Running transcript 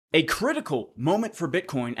A critical moment for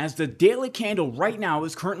Bitcoin, as the daily candle right now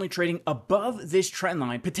is currently trading above this trend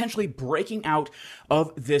line, potentially breaking out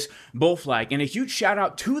of this bull flag. And a huge shout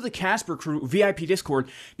out to the Casper Crew VIP Discord,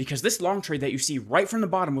 because this long trade that you see right from the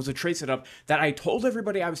bottom was a trade setup that I told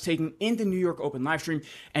everybody I was taking in the New York Open livestream.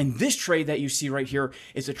 And this trade that you see right here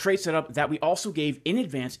is a trade setup that we also gave in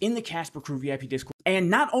advance in the Casper Crew VIP Discord. And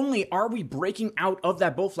not only are we breaking out of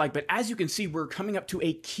that bull flag, but as you can see, we're coming up to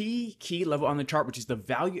a key level on the chart, which is the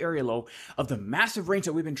value area low of the massive range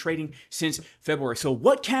that we've been trading since February. So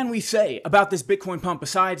what can we say about this Bitcoin pump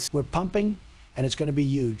besides we're pumping and it's going to be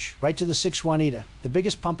huge, right to the 6-1 ETA, the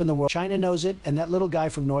biggest pump in the world. China knows it, and that little guy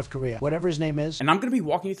from North Korea, whatever his name is. And I'm going to be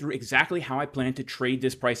walking you through exactly how I plan to trade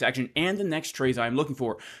this price action and the next trades I'm looking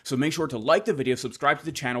for. So make sure to like the video, subscribe to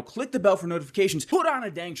the channel, click the bell for notifications, put on a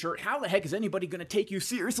dang shirt. How the heck is anybody going to take you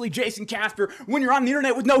seriously, Jason Casper, when you're on the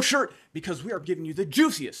internet with no shirt? Because we are giving you the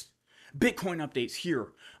juiciest Bitcoin updates here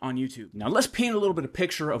on YouTube. Now let's paint a little bit of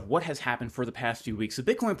picture of what has happened for the past few weeks. The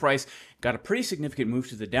Bitcoin price got a pretty significant move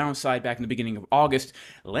to the downside back in the beginning of August,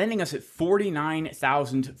 landing us at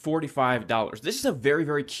 $49,045. This is a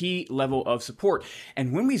very key level of support.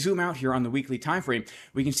 And when we zoom out here on the weekly time frame,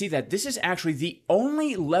 we can see that this is actually the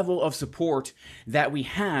only level of support that we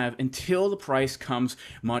have until the price comes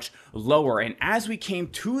much lower. And as we came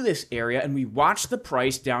to this area and we watched the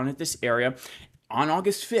price down at this area, on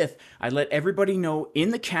August 5th, I let everybody know in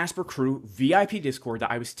the Casper Crew VIP Discord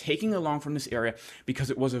that I was taking along from this area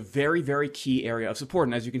because it was a very key area of support.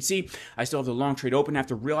 And as you can see, I still have the long trade open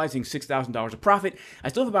after realizing $6,000 of profit. I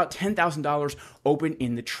still have about $10,000 open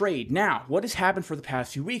in the trade. Now, what has happened for the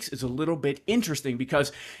past few weeks is a little bit interesting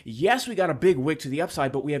because, yes, we got a big wick to the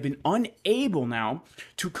upside, but we have been unable now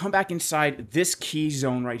to come back inside this key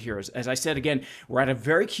zone right here. As I said, again, we're at a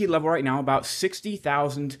very key level right now, about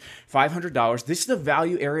 $60,500. This is the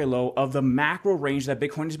value area low of the macro range that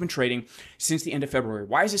Bitcoin has been trading since the end of February.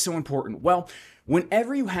 Why is this so important? Well,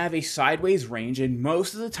 whenever you have a sideways range, and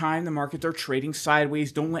most of the time the markets are trading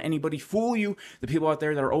sideways, don't let anybody fool you. The people out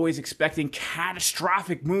there that are always expecting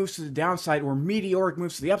catastrophic moves to the downside or meteoric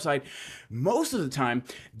moves to the upside, most of the time,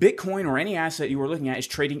 Bitcoin or any asset you are looking at is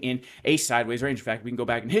trading in a sideways range. In fact, we can go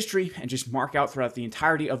back in history and just mark out throughout the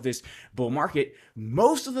entirety of this bull market.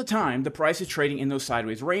 Most of the time, the price is trading in those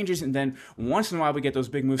sideways ranges, and then once in a while we get those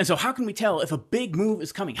big moves. And so how can we tell if a big move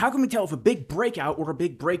is coming? How can we tell if a big breakout or a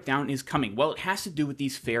big breakdown is coming? Well, it has to do with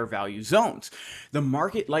these fair value zones. The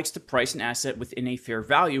market likes to price an asset within a fair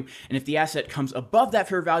value, and if the asset comes above that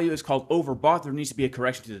fair value, it's called overbought. There needs to be a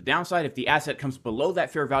correction to the downside. If the asset comes below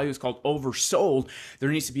that fair value, it's called oversold.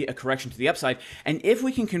 There needs to be a correction to the upside. And if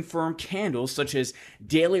we can confirm candles such as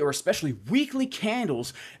daily or especially weekly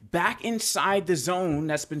candles back inside the zone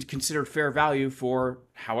that's been considered fair value for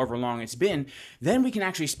however long it's been, then we can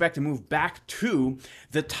actually expect to move back to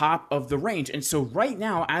the top of the range. And so right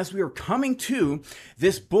now, as we are coming to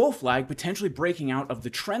this bull flag, potentially breaking out of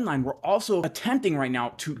the trend line, we're also attempting right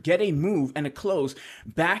now to get a move and a close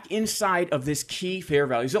back inside of this key fair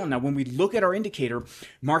value zone. Now, when we look at our indicator,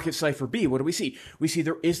 market Cipher B, what do we see? We see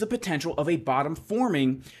there is the potential of a bottom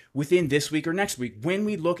forming within this week or next week. When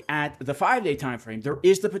we look at the 5-day time frame, there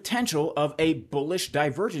is the potential of a bullish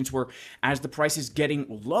divergence where as the price is getting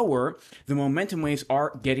lower, the momentum waves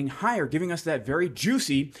are getting higher, giving us that very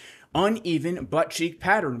juicy uneven butt cheek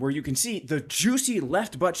pattern where you can see the juicy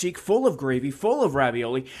left butt cheek full of gravy, full of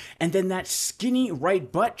ravioli, and then that skinny right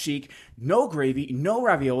butt cheek, no gravy, no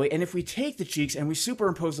ravioli. And if we take the cheeks and we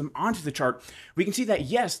superimpose them onto the chart, we can see that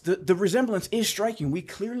yes, the resemblance is striking. We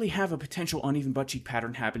clearly have a potential uneven butt cheek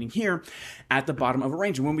pattern happening here at the bottom of a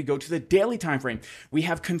range. And when we go to the daily time frame, we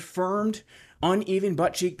have confirmed uneven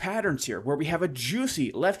butt cheek patterns here where we have a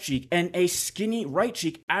juicy left cheek and a skinny right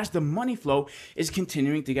cheek as the money flow is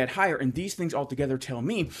continuing to get higher. And these things all together tell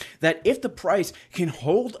me that if the price can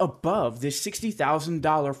hold above this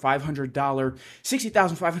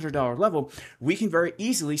 $60,500 level, we can very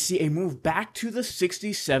easily see a move back to the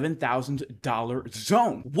 $67,000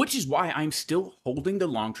 zone, which is why I'm still holding the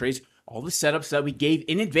long trades. All the setups that we gave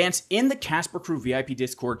in advance in the Casper Crew VIP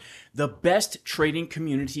Discord, the best trading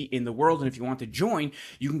community in the world. And if you want to join,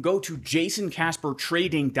 you can go to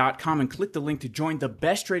jasoncaspertrading.com and click the link to join the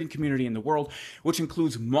best trading community in the world, which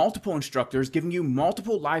includes multiple instructors giving you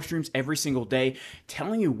multiple live streams every single day,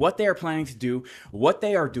 telling you what they are planning to do, what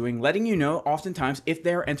they are doing, letting you know oftentimes if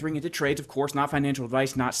they are entering into trades. Of course, not financial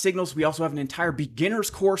advice, not signals. We also have an entire beginner's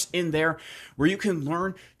course in there where you can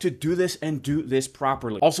learn to do this and do this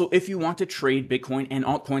properly. Also, if you want to trade Bitcoin and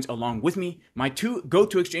altcoins along with me, my two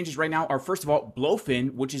go-to exchanges right now are, first of all,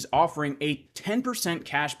 BLOFIN, which is offering a 10%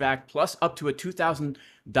 cash back plus up to a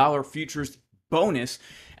 $2,000 futures bonus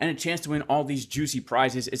and a chance to win all these juicy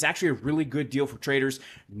prizes. It's actually a really good deal for traders.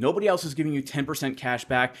 Nobody else is giving you 10% cash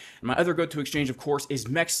back. And my other go-to exchange, of course, is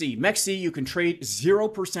MEXC. MEXC, you can trade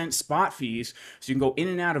 0% spot fees. So you can go in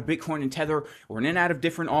and out of Bitcoin and Tether or in and out of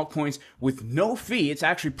different altcoins with no fee. It's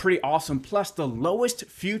actually pretty awesome. Plus the lowest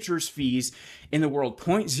futures fees in the world,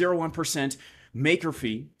 0.01%. Maker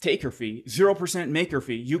fee, taker fee, 0% maker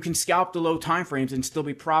fee. You can scalp the low time frames and still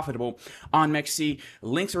be profitable on MEXC.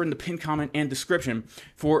 Links are in the pinned comment and description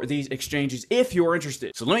for these exchanges if you're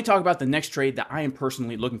interested. So let me talk about the next trade that I am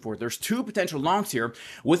personally looking for. There's two potential longs here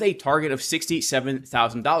with a target of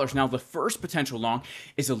 $67,000. Now, the first potential long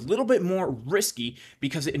is a little bit more risky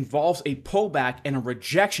because it involves a pullback and a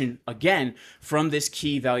rejection again from this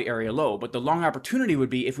key value area low. But the long opportunity would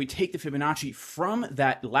be if we take the Fibonacci from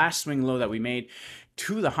that last swing low that we made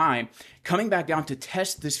to the high, coming back down to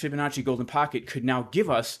test this Fibonacci golden pocket could now give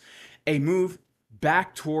us a move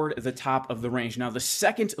back toward the top of the range. Now, the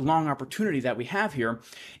second long opportunity that we have here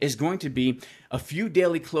is going to be a few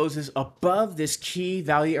daily closes above this key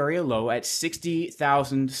value area low at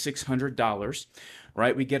 $60,600.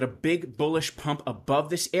 Right? We get a big bullish pump above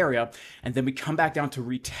this area, and then we come back down to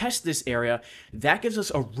retest this area. That gives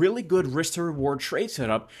us a really good risk to reward trade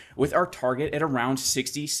setup with our target at around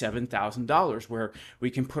 $67,000, where we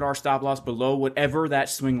can put our stop loss below whatever that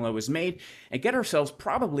swing low is made and get ourselves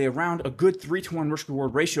probably around a good 3-to-1 risk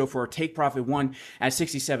reward ratio for our take profit one at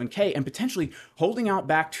 67K and potentially holding out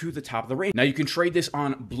back to the top of the range. Now you can trade this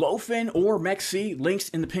on BLOFIN or MEXC, links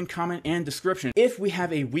in the pinned comment and description. If we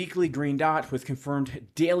have a weekly green dot with confirmed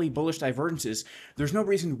daily bullish divergences, there's no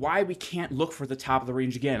reason why we can't look for the top of the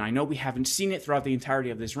range again. I know we haven't seen it throughout the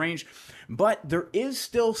entirety of this range, but there is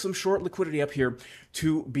still some short liquidity up here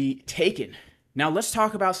to be taken. Now let's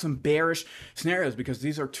talk about some bearish scenarios because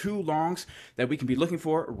these are two longs that we can be looking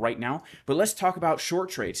for right now. But let's talk about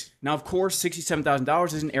short trades. Now, of course,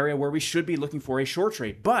 $67,000 is an area where we should be looking for a short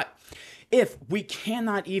trade. But if we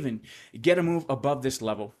cannot even get a move above this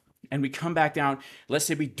level, and we come back down, let's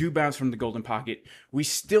say we do bounce from the golden pocket, we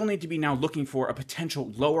still need to be now looking for a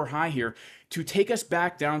potential lower high here to take us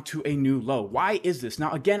back down to a new low. Why is this?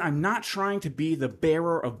 Now, again, I'm not trying to be the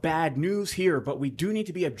bearer of bad news here, but we do need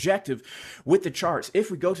to be objective with the charts. If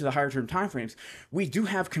we go to the higher term timeframes, we do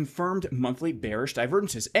have confirmed monthly bearish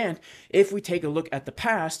divergences. And if we take a look at the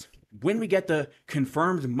past, when we get the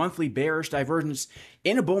confirmed monthly bearish divergence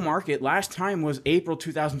in a bull market, last time was April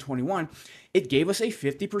 2021, it gave us a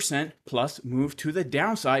 50% plus move to the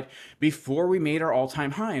downside before we made our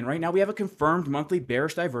all-time high. And right now we have a confirmed monthly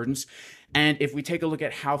bearish divergence. And if we take a look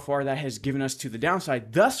at how far that has given us to the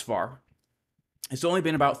downside thus far, it's only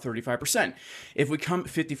been about 35%. If we come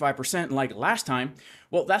 55% like last time,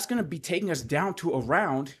 well, that's going to be taking us down to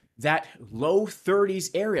around that low 30s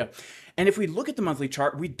area. And if we look at the monthly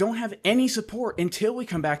chart, we don't have any support until we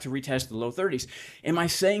come back to retest the low 30s. Am I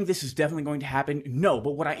saying this is definitely going to happen? No,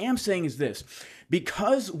 but what I am saying is this.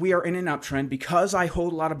 Because we are in an uptrend, because I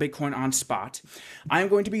hold a lot of Bitcoin on spot, I'm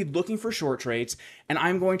going to be looking for short trades, and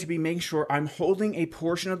I'm going to be making sure I'm holding a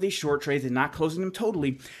portion of these short trades and not closing them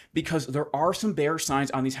totally, because there are some bearish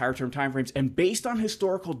signs on these higher term timeframes. And based on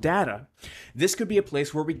historical data, this could be a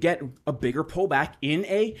place where we get a bigger pullback in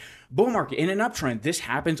a bull market, in an uptrend. This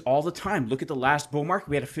happens all the time. Look at the last bull market.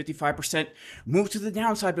 We had a 55% move to the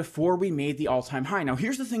downside before we made the all-time high. Now,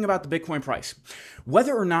 here's the thing about the Bitcoin price.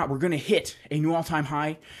 Whether or not we're going to hit a new all-time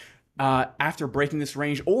high after breaking this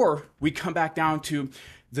range, or we come back down to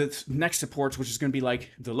the next supports, which is going to be like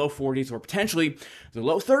the low 40s or potentially the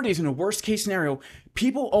low 30s in a worst case scenario,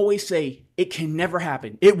 people always say it can never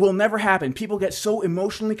happen. It will never happen. People get so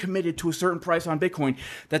emotionally committed to a certain price on Bitcoin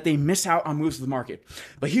that they miss out on moves of the market.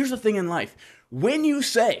 But here's the thing in life. When you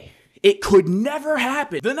say it could never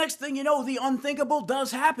happen, the next thing you know, the unthinkable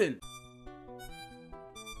does happen.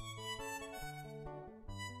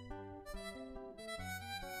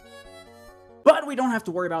 But we don't have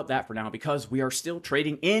to worry about that for now because we are still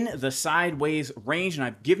trading in the sideways range, and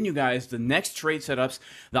I've given you guys the next trade setups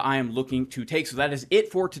that I am looking to take. So that is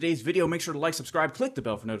it for today's video. Make sure to like, subscribe, click the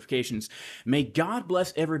bell for notifications. May God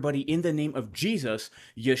bless everybody in the name of Jesus,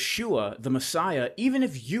 Yeshua, the Messiah. Even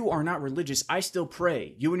if you are not religious, I still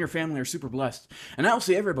pray you and your family are super blessed. And I will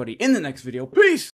see everybody in the next video. Peace!